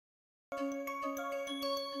Hello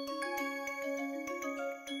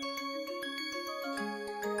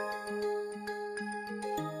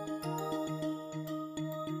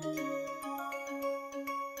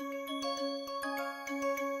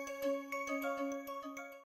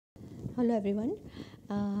everyone.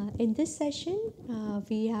 In this session,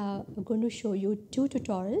 we are going to show you two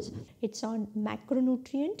tutorials. It's on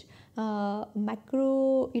macronutrient.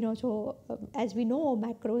 As we know,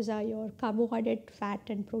 macros are your carbohydrate, fat,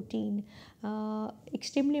 and protein.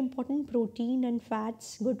 Extremely important protein and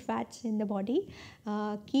fats, good fats in the body.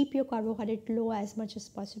 Keep your carbohydrate low as much as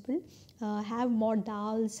possible. Have more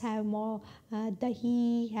dals, have more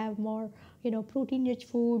dahi, have more protein rich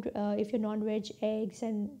food. If you're non-veg, eggs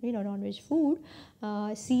and non-veg food,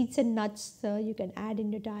 seeds and nuts you can add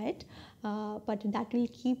in your diet, but that will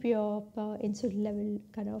keep your insulin level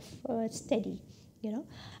kind of steady.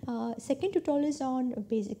 Second tutorial is on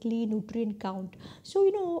basically nutrient count. So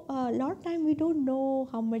a lot of time we don't know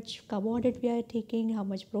how much carbohydrate we are taking, how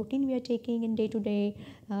much protein we are taking in day-to-day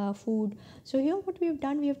food. So here what we have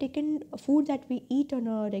done, we have taken food that we eat on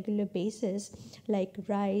a regular basis, like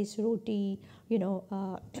rice, roti,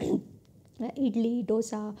 idli,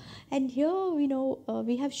 dosa, and here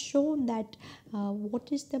we have shown that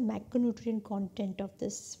what is the macronutrient content of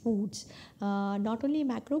this foods, not only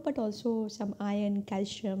macro but also some iron,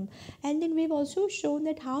 calcium, and then we've also shown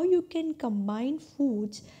that how you can combine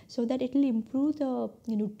foods so that it will improve the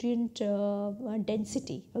nutrient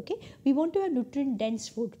density. Okay, we want to have nutrient dense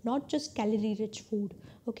food, not just calorie rich food.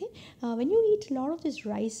 Okay, when you eat a lot of this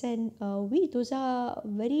rice and wheat, those are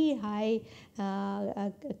very high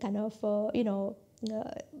kind of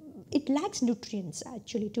it lacks nutrients,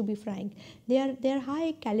 actually, to be frank. They are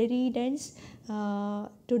high calorie dense,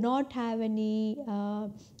 do not have any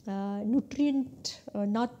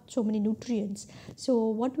not so many nutrients. So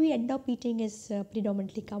what we end up eating is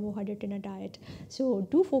predominantly carbohydrate in a diet. So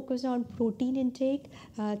do focus on protein intake.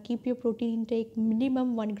 Keep your protein intake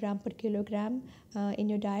minimum 1 gram per kilogram in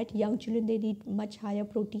your diet. Young children, they need much higher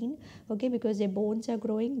protein, okay, because their bones are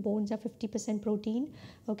growing. Bones are 50% protein.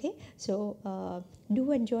 Okay, so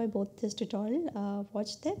do enjoy both this tutorial.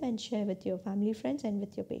 Watch them and share with your family, friends, and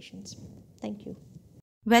with your patients. Thank you.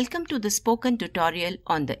 Welcome to the spoken tutorial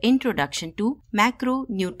on the introduction to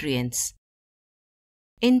macronutrients.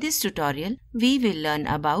 In this tutorial, we will learn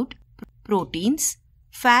about proteins,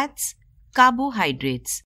 fats,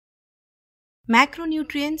 carbohydrates.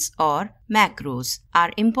 Macronutrients or macros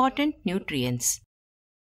are important nutrients.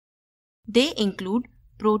 They include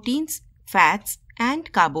proteins, fats,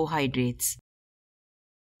 and carbohydrates.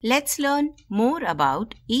 Let's learn more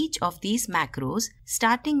about each of these macros,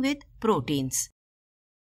 starting with proteins.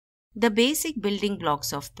 The basic building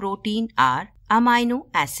blocks of protein are amino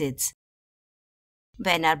acids.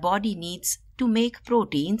 When our body needs to make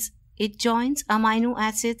proteins, it joins amino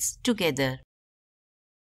acids together.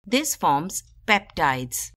 This forms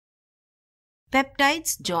peptides.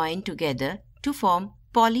 Peptides join together to form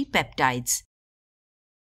polypeptides.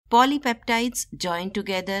 Polypeptides join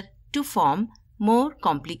together to form more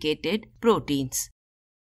complicated proteins.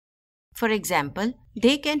 For example,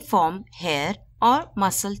 they can form hair or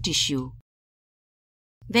muscle tissue.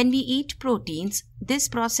 When we eat proteins, this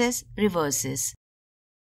process reverses.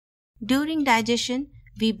 During digestion,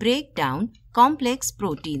 we break down complex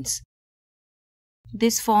proteins.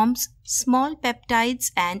 This forms small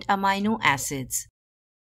peptides and amino acids.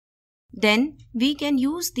 Then we can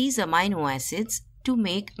use these amino acids to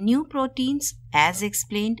make new proteins as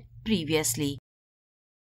explained previously.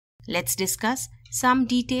 Let's discuss some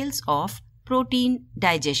details of protein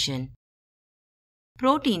digestion.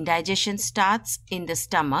 Protein digestion starts in the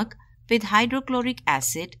stomach with hydrochloric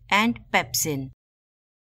acid and pepsin.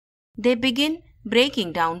 They begin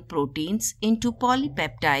breaking down proteins into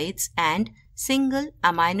polypeptides and single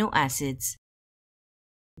amino acids.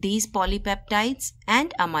 These polypeptides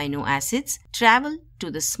and amino acids travel to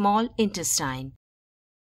the small intestine.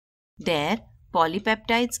 There,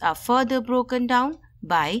 polypeptides are further broken down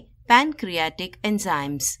by pancreatic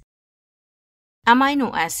enzymes.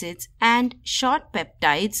 Amino acids and short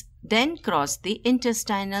peptides then cross the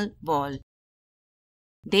intestinal wall.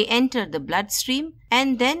 They enter the bloodstream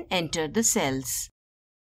and then enter the cells.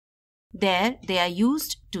 There they are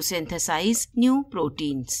used to synthesize new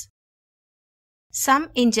proteins. Some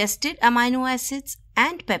ingested amino acids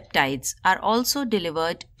and peptides are also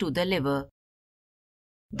delivered to the liver.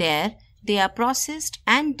 There they are processed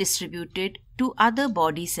and distributed to other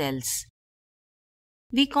body cells.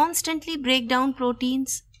 We constantly break down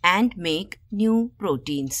proteins and make new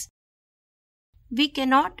proteins. We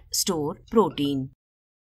cannot store protein.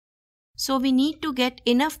 so we need to get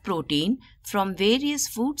enough protein from various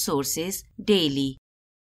food sources daily.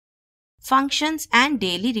 Functions and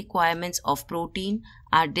daily requirements of protein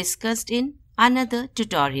are discussed in another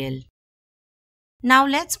tutorial. Now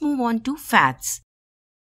let's move on to fats.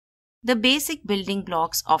 The basic building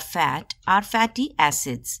blocks of fat are fatty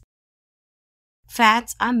acids.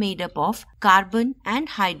 Fats are made up of carbon and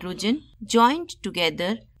hydrogen joined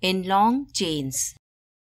together in long chains.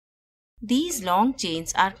 These long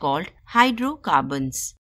chains are called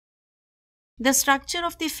hydrocarbons. The structure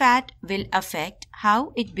of the fat will affect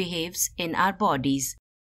how it behaves in our bodies.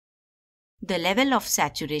 The level of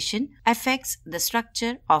saturation affects the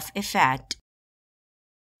structure of a fat.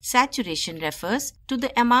 Saturation refers to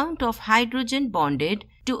the amount of hydrogen bonded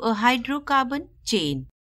to a hydrocarbon chain.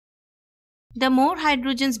 The more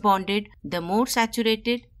hydrogens bonded, the more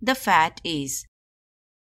saturated the fat is.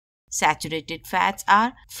 Saturated fats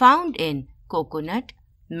are found in coconut,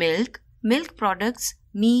 milk, milk products,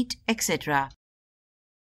 meat, etc.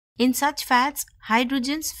 In such fats,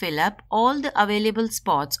 hydrogens fill up all the available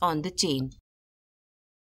spots on the chain.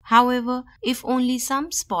 However, if only some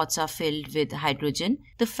spots are filled with hydrogen,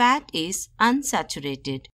 the fat is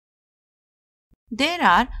unsaturated. There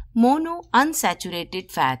are monounsaturated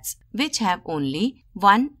fats which have only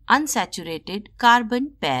one unsaturated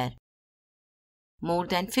carbon pair. More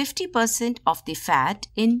than 50% of the fat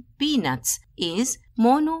in peanuts is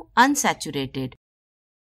monounsaturated.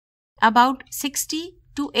 About 60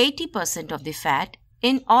 to 80% of the fat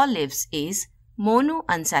in olives is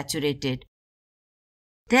monounsaturated.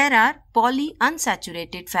 There are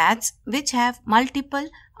polyunsaturated fats which have multiple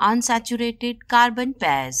unsaturated carbon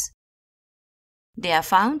pairs. They are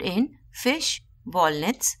found in fish,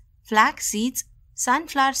 walnuts, flax seeds,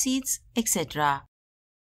 sunflower seeds, etc.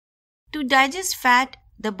 To digest fat,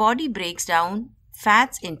 the body breaks down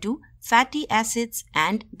fats into fatty acids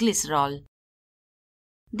and glycerol.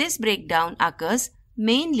 This breakdown occurs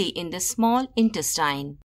mainly in the small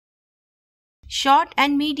intestine. Short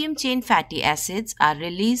and medium chain fatty acids are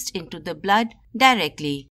released into the blood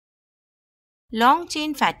directly. Long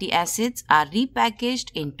chain fatty acids are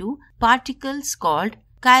repackaged into particles called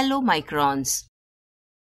chylomicrons.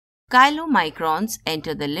 Chylomicrons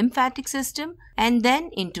enter the lymphatic system and then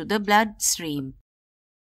into the bloodstream.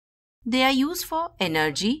 They are used for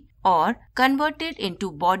energy or converted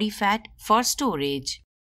into body fat for storage.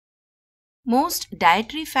 Most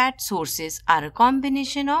dietary fat sources are a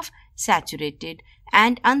combination of saturated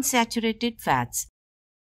and unsaturated fats.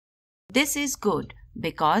 This is good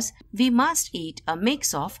because we must eat a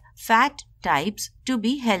mix of fat types to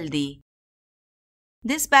be healthy.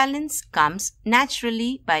 This balance comes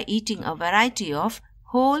naturally by eating a variety of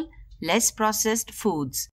whole, less processed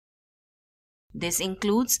foods. This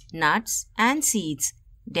includes nuts and seeds,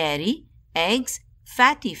 dairy, eggs,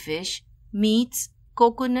 fatty fish, meats,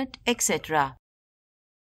 coconut, etc.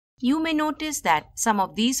 You may notice that some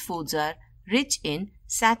of these foods are rich in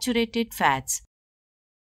saturated fats.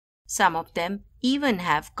 Some of them even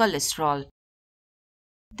have cholesterol.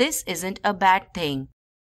 This isn't a bad thing.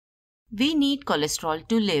 We need cholesterol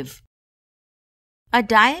to live. A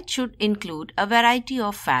diet should include a variety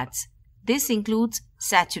of fats. This includes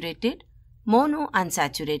saturated,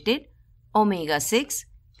 monounsaturated, omega-6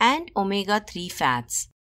 and omega-3 fats.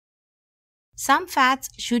 Some fats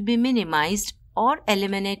should be minimized or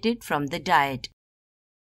eliminated from the diet.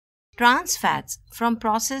 Trans fats from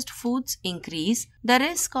processed foods increase the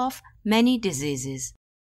risk of many diseases.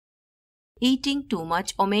 Eating too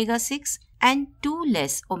much omega-6 and too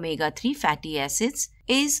less omega-3 fatty acids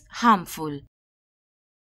is harmful.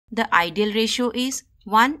 The ideal ratio is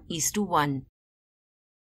 1:1.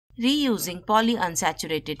 Reusing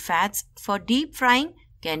polyunsaturated fats for deep frying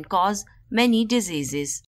can cause many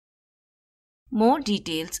diseases. More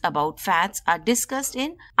details about fats are discussed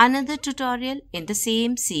in another tutorial in the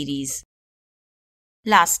same series.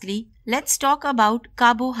 Lastly, let's talk about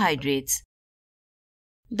carbohydrates.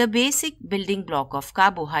 The basic building block of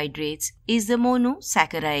carbohydrates is the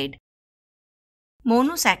monosaccharide.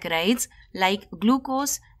 Monosaccharides like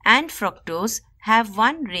glucose and fructose have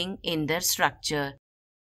one ring in their structure.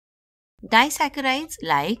 Disaccharides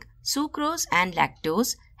like sucrose and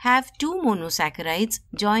lactose have two monosaccharides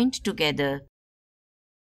joined together.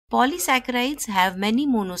 Polysaccharides have many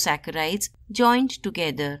monosaccharides joined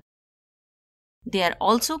together. They are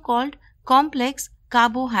also called complex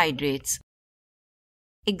carbohydrates.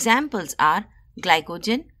 Examples are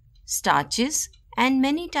glycogen, starches, and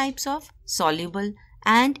many types of soluble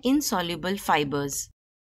and insoluble fibers.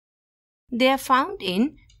 They are found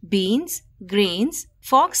in beans, grains,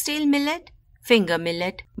 foxtail millet, finger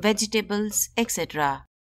millet, vegetables, etc.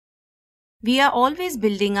 We are always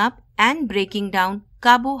building up and breaking down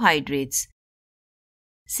carbohydrates.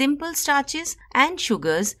 Simple starches and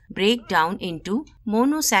sugars break down into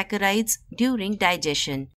monosaccharides during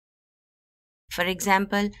digestion. For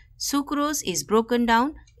example, sucrose is broken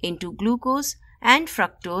down into glucose and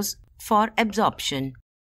fructose for absorption.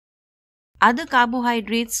 Other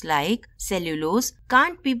carbohydrates like cellulose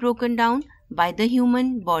can't be broken down by the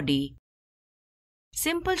human body.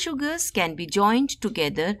 Simple sugars can be joined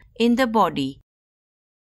together in the body.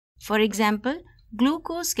 For example,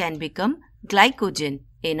 glucose can become glycogen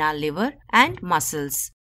in our liver and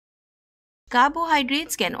muscles.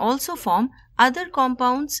 Carbohydrates can also form other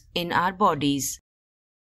compounds in our bodies.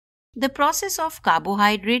 The process of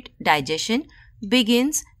carbohydrate digestion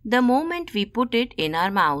begins the moment we put it in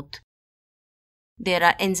our mouth. There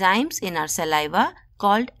are enzymes in our saliva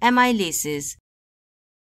called amylases.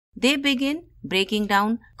 They begin breaking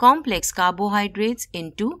down complex carbohydrates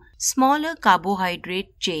into smaller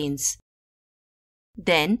carbohydrate chains.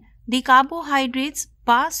 Then, the carbohydrates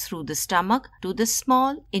pass through the stomach to the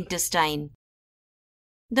small intestine.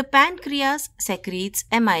 The pancreas secretes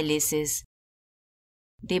amylases.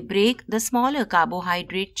 They break the smaller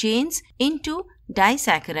carbohydrate chains into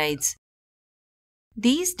disaccharides.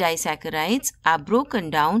 These disaccharides are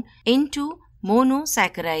broken down into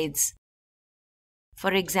monosaccharides.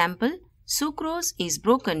 For example, sucrose is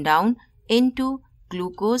broken down into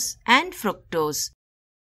glucose and fructose.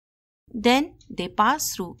 Then they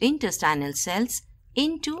pass through intestinal cells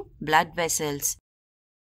into blood vessels.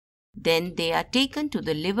 Then they are taken to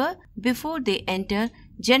the liver before they enter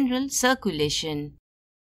general circulation.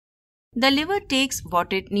 The liver takes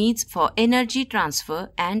what it needs for energy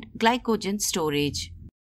transfer and glycogen storage.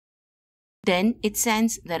 Then it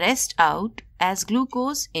sends the rest out as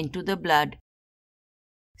glucose into the blood.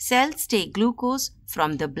 Cells take glucose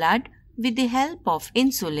from the blood with the help of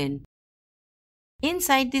insulin.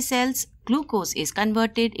 Inside the cells, glucose is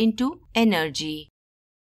converted into energy.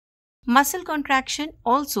 Muscle contraction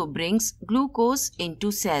also brings glucose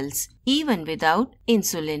into cells, even without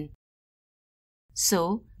insulin.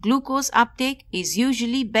 So, glucose uptake is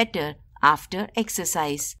usually better after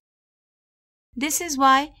exercise. This is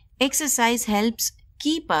why exercise helps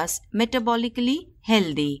keep us metabolically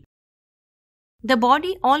healthy. The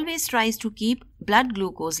body always tries to keep blood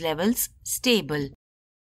glucose levels stable.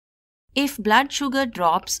 If blood sugar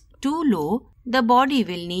drops too low, the body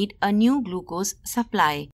will need a new glucose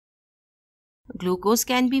supply. Glucose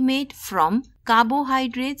can be made from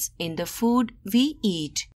carbohydrates in the food we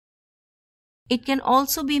eat. It can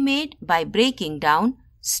also be made by breaking down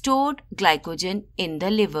stored glycogen in the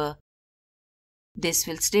liver. This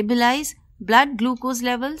will stabilize blood glucose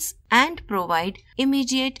levels and provide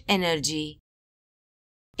immediate energy.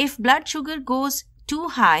 If blood sugar goes too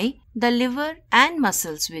high, the liver and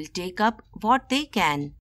muscles will take up what they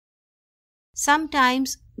can.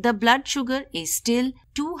 Sometimes the blood sugar is still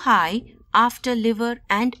too high after liver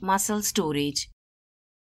and muscle storage.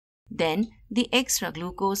 Then the extra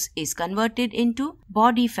glucose is converted into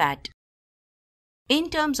body fat. In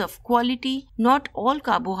terms of quality, not all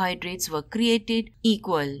carbohydrates were created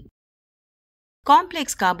equal.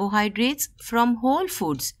 Complex carbohydrates from whole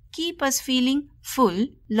foods keep us feeling full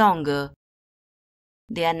longer.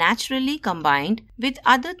 They are naturally combined with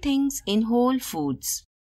other things in whole foods.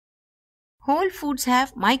 Whole foods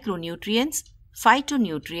have micronutrients,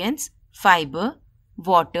 phytonutrients, fiber,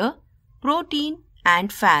 water, protein,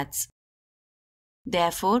 and fats.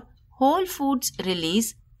 Therefore, whole foods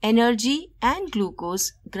release energy and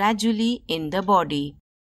glucose gradually in the body.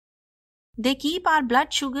 They keep our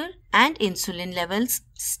blood sugar and insulin levels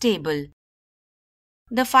stable.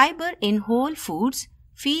 The fiber in whole foods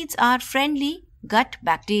feeds our friendly gut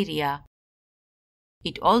bacteria.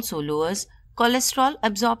 It also lowers cholesterol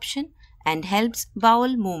absorption and helps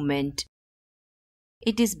bowel movement.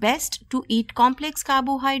 It is best to eat complex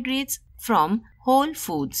carbohydrates from whole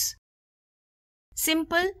foods.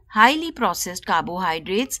 Simple, highly processed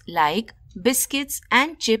carbohydrates like biscuits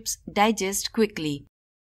and chips digest quickly.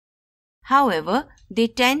 However, they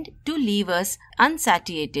tend to leave us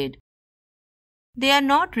unsatiated. They are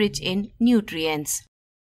not rich in nutrients.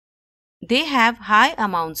 They have high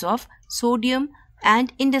amounts of sodium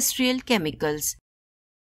and industrial chemicals.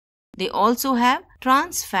 They also have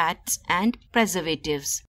trans fats and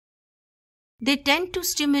preservatives. They tend to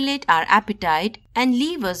stimulate our appetite and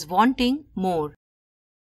leave us wanting more.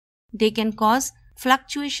 They can cause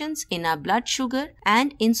fluctuations in our blood sugar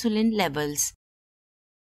and insulin levels.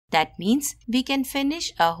 That means we can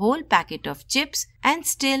finish a whole packet of chips and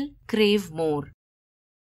still crave more.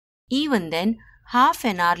 Even then, half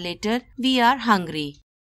an hour later, we are hungry.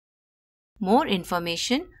 More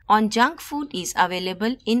information on junk food is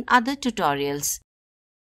available in other tutorials.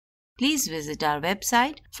 Please visit our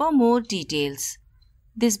website for more details.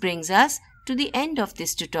 This brings us to the end of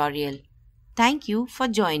this tutorial. Thank you for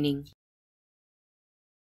joining.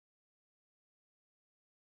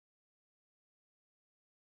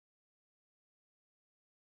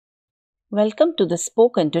 Welcome to the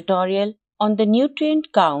spoken tutorial on the nutrient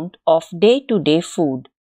count of day-to-day food.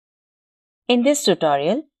 In this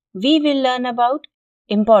tutorial, we will learn about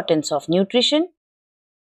importance of nutrition,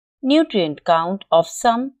 nutrient count of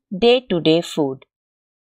some day-to-day food.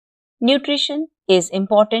 Nutrition is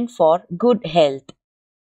important for good health.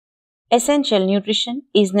 Essential nutrition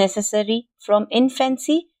is necessary from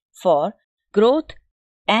infancy for growth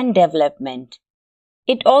and development.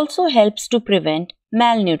 It also helps to prevent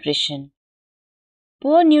malnutrition.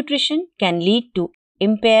 Poor nutrition can lead to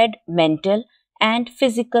impaired mental and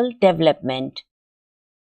physical development.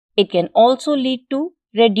 It can also lead to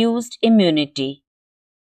reduced immunity.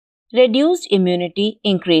 Reduced immunity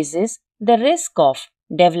increases the risk of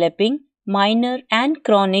developing minor and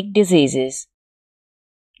chronic diseases.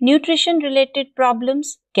 Nutrition-related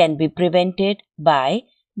problems can be prevented by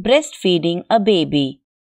breastfeeding a baby.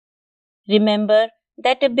 Remember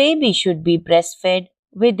that a baby should be breastfed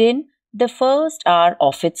within the first hour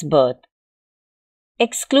of its birth.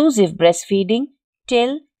 Exclusive breastfeeding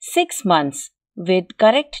till 6 months with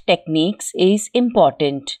correct techniques is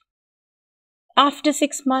important. After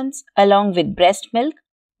 6 months, along with breast milk,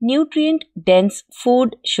 nutrient-dense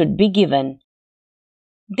food should be given.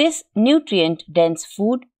 This nutrient-dense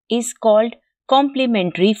food is called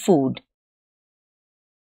complementary food.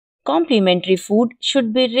 Complementary food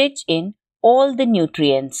should be rich in all the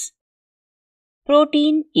nutrients.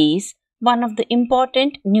 Protein is one of the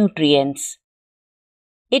important nutrients.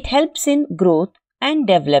 It helps in growth and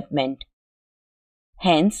development.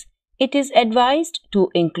 Hence, it is advised to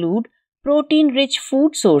include protein-rich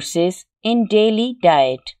food sources in daily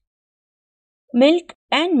diet. Milk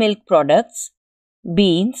and milk products,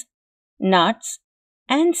 beans, nuts,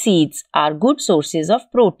 and seeds are good sources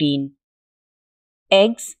of protein.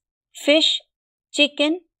 Eggs, fish,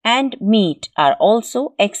 chicken, and meat are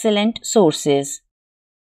also excellent sources.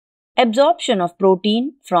 Absorption of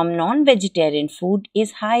protein from non-vegetarian food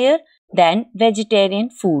is higher than vegetarian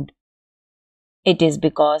food. It is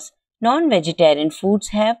because non-vegetarian foods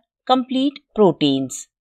have complete proteins.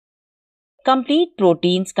 Complete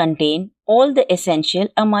proteins contain all the essential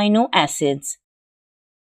amino acids.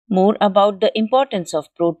 More about the importance of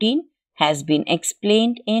protein has been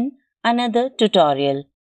explained in another tutorial.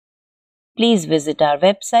 Please visit our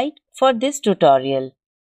website for this tutorial.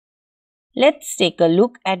 Let's take a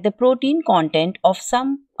look at the protein content of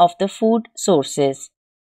some of the food sources.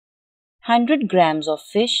 100 grams of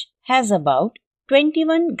fish has about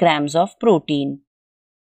 21 grams of protein.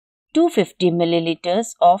 250 milliliters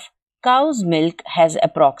of cow's milk has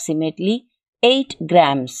approximately 8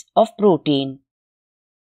 grams of protein.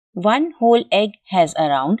 1 whole egg has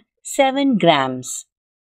around 7 grams.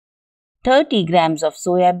 30 grams of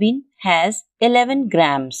soya bean has 11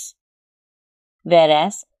 grams.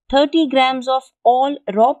 Whereas 30 grams of all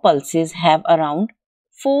raw pulses have around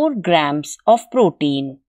 4 grams of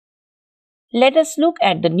protein. Let us look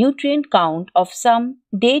at the nutrient count of some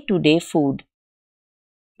day-to-day food.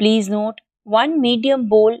 Please note, one medium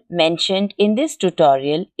bowl mentioned in this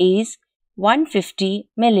tutorial is 150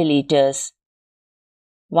 milliliters.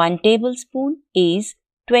 1 tablespoon is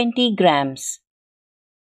 20 grams.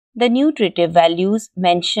 The nutritive values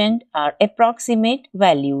mentioned are approximate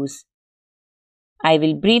values. I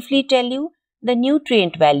will briefly tell you the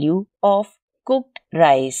nutrient value of cooked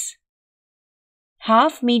rice.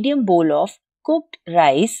 Half medium bowl of cooked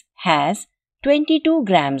rice has 22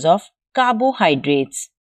 grams of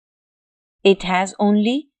carbohydrates. It has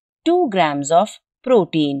only 2 grams of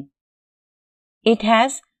protein. It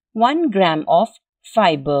has 1 gram of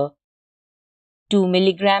fiber, 2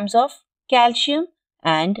 milligrams of calcium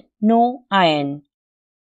and no iron.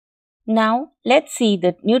 Now let's see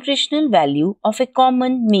the nutritional value of a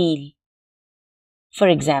common meal. For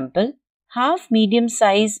example, half medium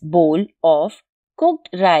size bowl of cooked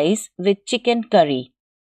rice with chicken curry.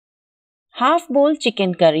 Half bowl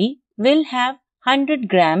chicken curry will have 100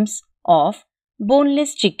 grams of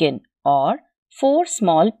boneless chicken or 4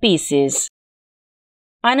 small pieces.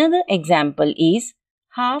 Another example is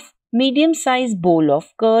half medium size bowl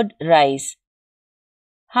of curd rice.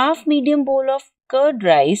 Half medium bowl of curd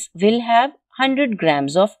rice will have 100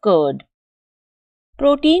 grams of curd.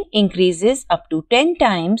 Protein increases up to 10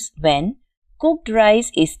 times when cooked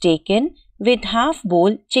rice is taken with half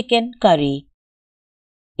bowl chicken curry.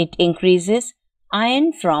 It increases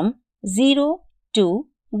iron from 0 to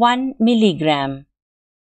 1 milligram.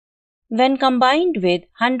 When combined with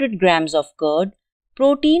 100 grams of curd,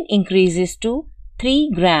 protein increases to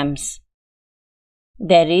 3 grams.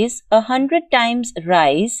 There is a 100 times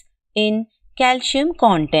rise in calcium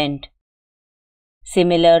content.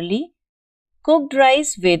 Similarly, cooked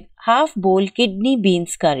rice with half-bowl kidney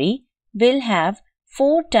beans curry will have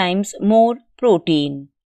 4 times more protein.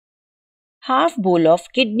 Half bowl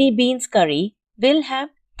of kidney beans curry will have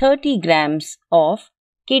 30 grams of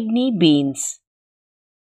kidney beans.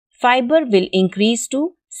 Fiber will increase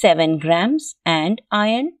to 7 grams and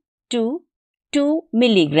iron to 2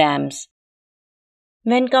 milligrams.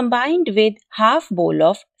 When combined with half bowl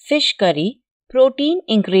of fish curry, protein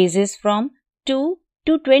increases from 2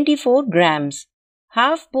 to 24 grams.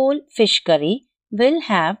 Half bowl fish curry will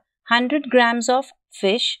have 100 grams of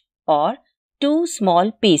fish or 2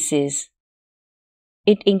 small pieces.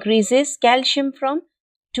 It increases calcium from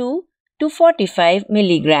 2 to 45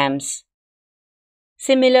 milligrams.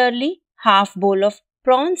 Similarly, half bowl of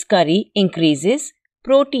prawns curry increases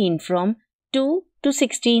protein from 2 to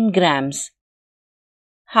 16 grams.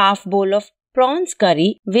 Half bowl of prawns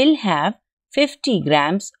curry will have 50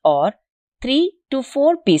 grams or 3 to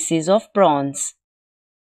 4 pieces of prawns.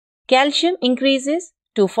 Calcium increases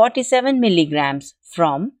to 47 milligrams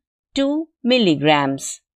from 2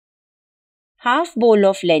 milligrams. Half bowl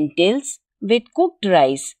of lentils with cooked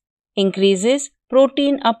rice increases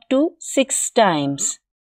protein up to 6 times.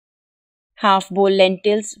 Half bowl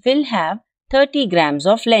lentils will have 30 grams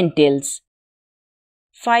of lentils.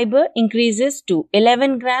 Fiber increases to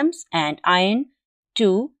 11 grams and iron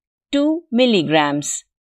to 2 milligrams.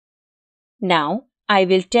 Now I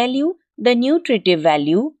will tell you the nutritive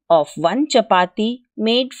value of one chapati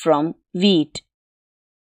made from wheat.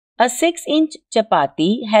 A 6-inch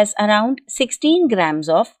chapati has around 16 grams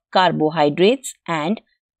of carbohydrates and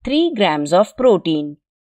 3 grams of protein.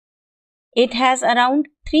 It has around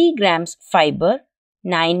 3 grams fiber,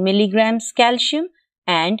 9 milligrams calcium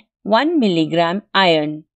and 1 milligram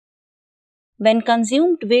iron. When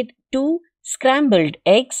consumed with 2 scrambled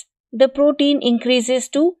eggs, the protein increases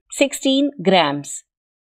to 16 grams.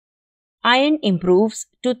 Iron improves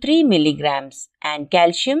to 3 milligrams and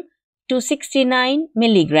calcium to 69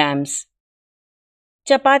 milligrams.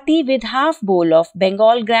 Chapati with half bowl of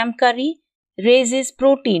Bengal gram curry raises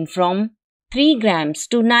protein from 3 grams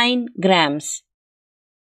to 9 grams.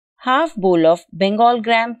 Half bowl of Bengal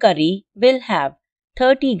gram curry will have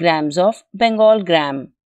 30 grams of Bengal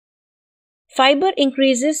gram. Fiber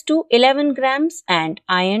increases to 11 grams and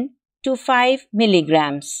iron to 5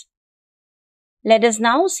 milligrams. Let us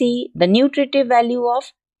now see the nutritive value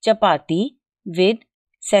of chapati with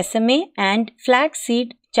sesame and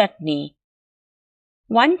flaxseed chutney.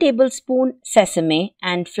 1 tablespoon sesame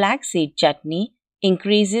and flaxseed chutney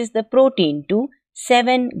increases the protein to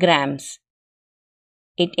 7 grams.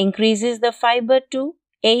 It increases the fiber to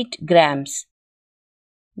 8 grams.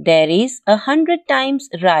 There is a 100 times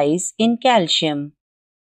rise in calcium.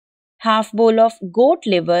 Half bowl of goat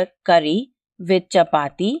liver curry with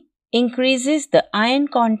chapati increases the iron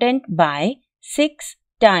content by 6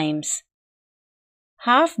 times.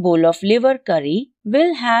 Half bowl of liver curry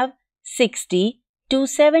will have 60 to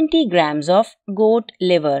 70 grams of goat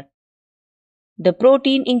liver. The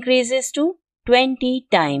protein increases to 20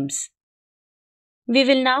 times. We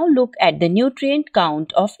will now look at the nutrient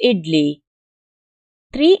count of idli.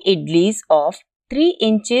 3 idlis of 3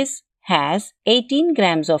 inches has 18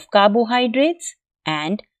 grams of carbohydrates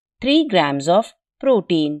and 3 grams of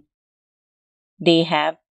protein. They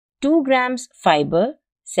have 2 grams fiber,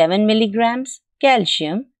 7 milligrams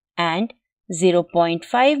calcium and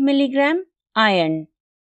 0.5 milligram iron.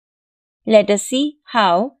 Let us see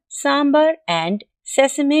how sambar and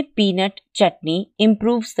sesame peanut chutney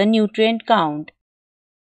improves the nutrient count.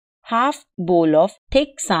 Half bowl of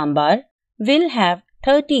thick sambar will have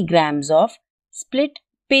 30 grams of split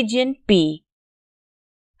pigeon pea.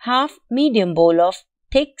 Half medium bowl of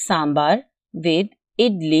thick sambar with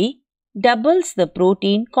idli doubles the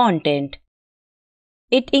protein content.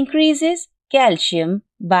 It increases calcium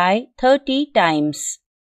by 30 times.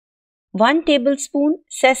 1 tablespoon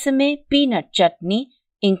sesame peanut chutney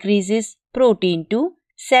increases protein to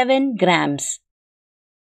 7 grams.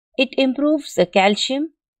 It improves the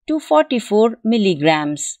calcium to 44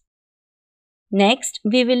 milligrams. Next,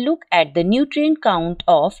 we will look at the nutrient count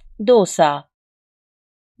of dosa.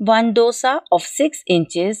 1 dosa of 6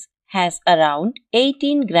 inches has around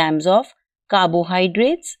 18 grams of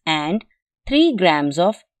carbohydrates and 3 grams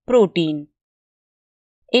of protein.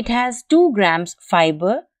 It has 2 grams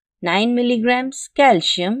fiber, 9 milligrams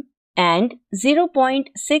calcium and 0.6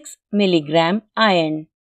 milligram iron.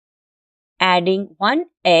 Adding 1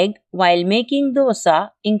 egg while making dosa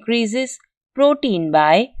increases protein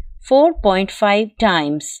by 4.5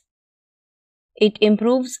 times. It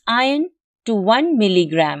improves iron to 1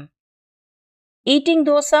 milligram. Eating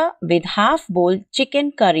dosa with half bowl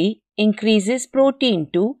chicken curry increases protein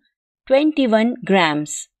to 21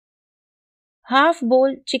 grams. Half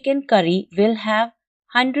bowl chicken curry will have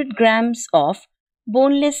 100 grams of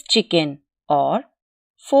boneless chicken or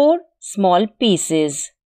 4 small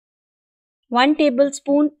pieces. 1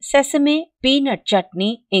 tablespoon sesame peanut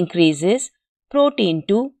chutney increases protein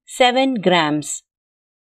to 7 grams.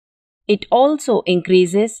 It also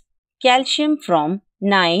increases calcium from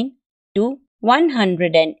 9 to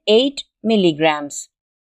 108 milligrams.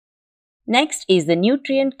 Next is the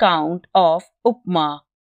nutrient count of upma.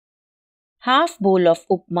 Half bowl of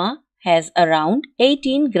upma has around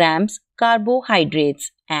 18 grams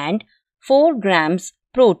carbohydrates and 4 grams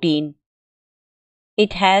protein.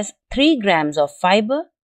 It has 3 grams of fiber,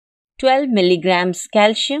 12 milligrams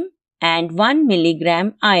calcium and 1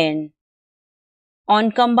 milligram iron.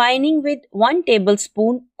 On combining with 1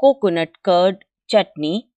 tablespoon coconut curd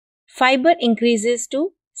chutney, fiber increases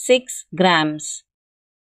to 6 grams.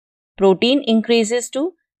 Protein increases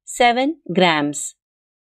to 7 grams.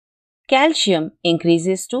 Calcium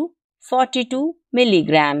increases to 42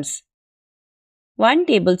 milligrams. 1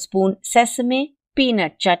 tablespoon sesame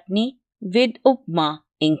peanut chutney with upma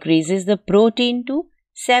increases the protein to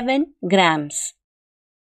 7 grams.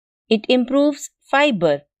 It improves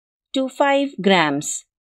fiber to 5 grams.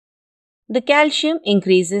 The calcium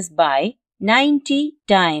increases by 90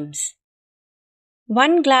 times.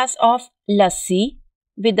 1 glass of lassi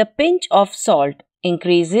with a pinch of salt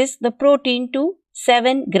increases the protein to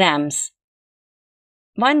 7 grams.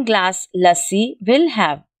 1 glass lassi will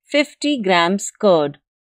have 50 grams curd.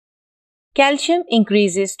 Calcium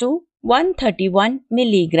increases to 131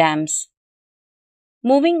 milligrams.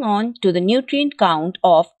 Moving on to the nutrient count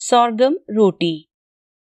of sorghum roti.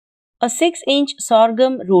 A 6-inch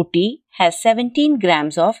sorghum roti has 17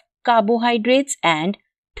 grams of carbohydrates and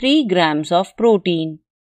 3 grams of protein.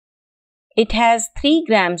 It has 3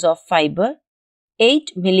 grams of fiber,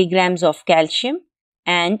 8 milligrams of calcium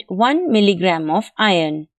and 1 milligram of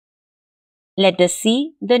iron. Let us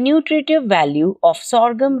see the nutritive value of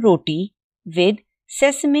sorghum roti with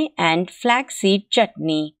sesame and flaxseed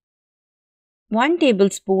chutney. 1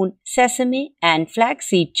 tablespoon sesame and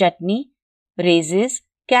flaxseed chutney raises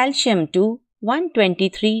calcium to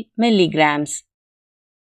 123 milligrams.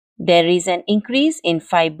 There is an increase in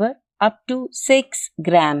fiber up to 6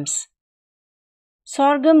 grams.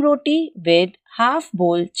 Sorghum roti with half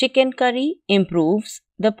bowl chicken curry improves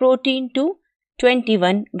the protein to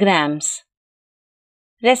 21 grams.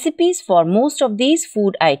 Recipes for most of these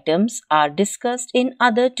food items are discussed in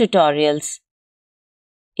other tutorials.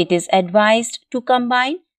 It is advised to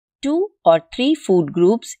combine 2 or 3 food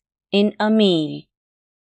groups in a meal.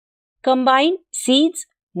 Combine seeds,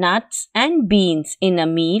 nuts and beans in a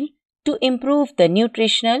meal to improve the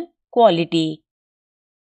nutritional quality.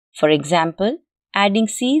 For example, adding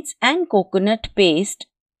seeds and coconut paste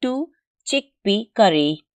to chickpea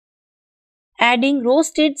curry. Adding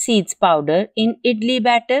roasted seeds powder in idli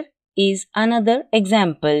batter is another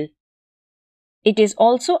example. It is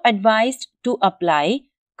also advised to apply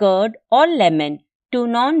curd or lemon to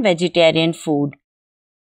non-vegetarian food.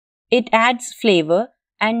 It adds flavor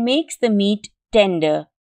and makes the meat tender.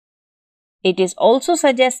 It is also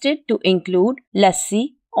suggested to include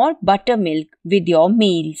lassi or buttermilk with your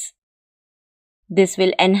meals. This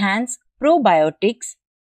will enhance probiotics,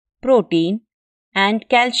 protein, and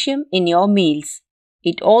calcium in your meals.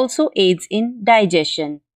 It also aids in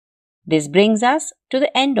digestion. This brings us to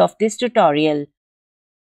the end of this tutorial.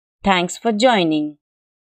 Thanks for joining.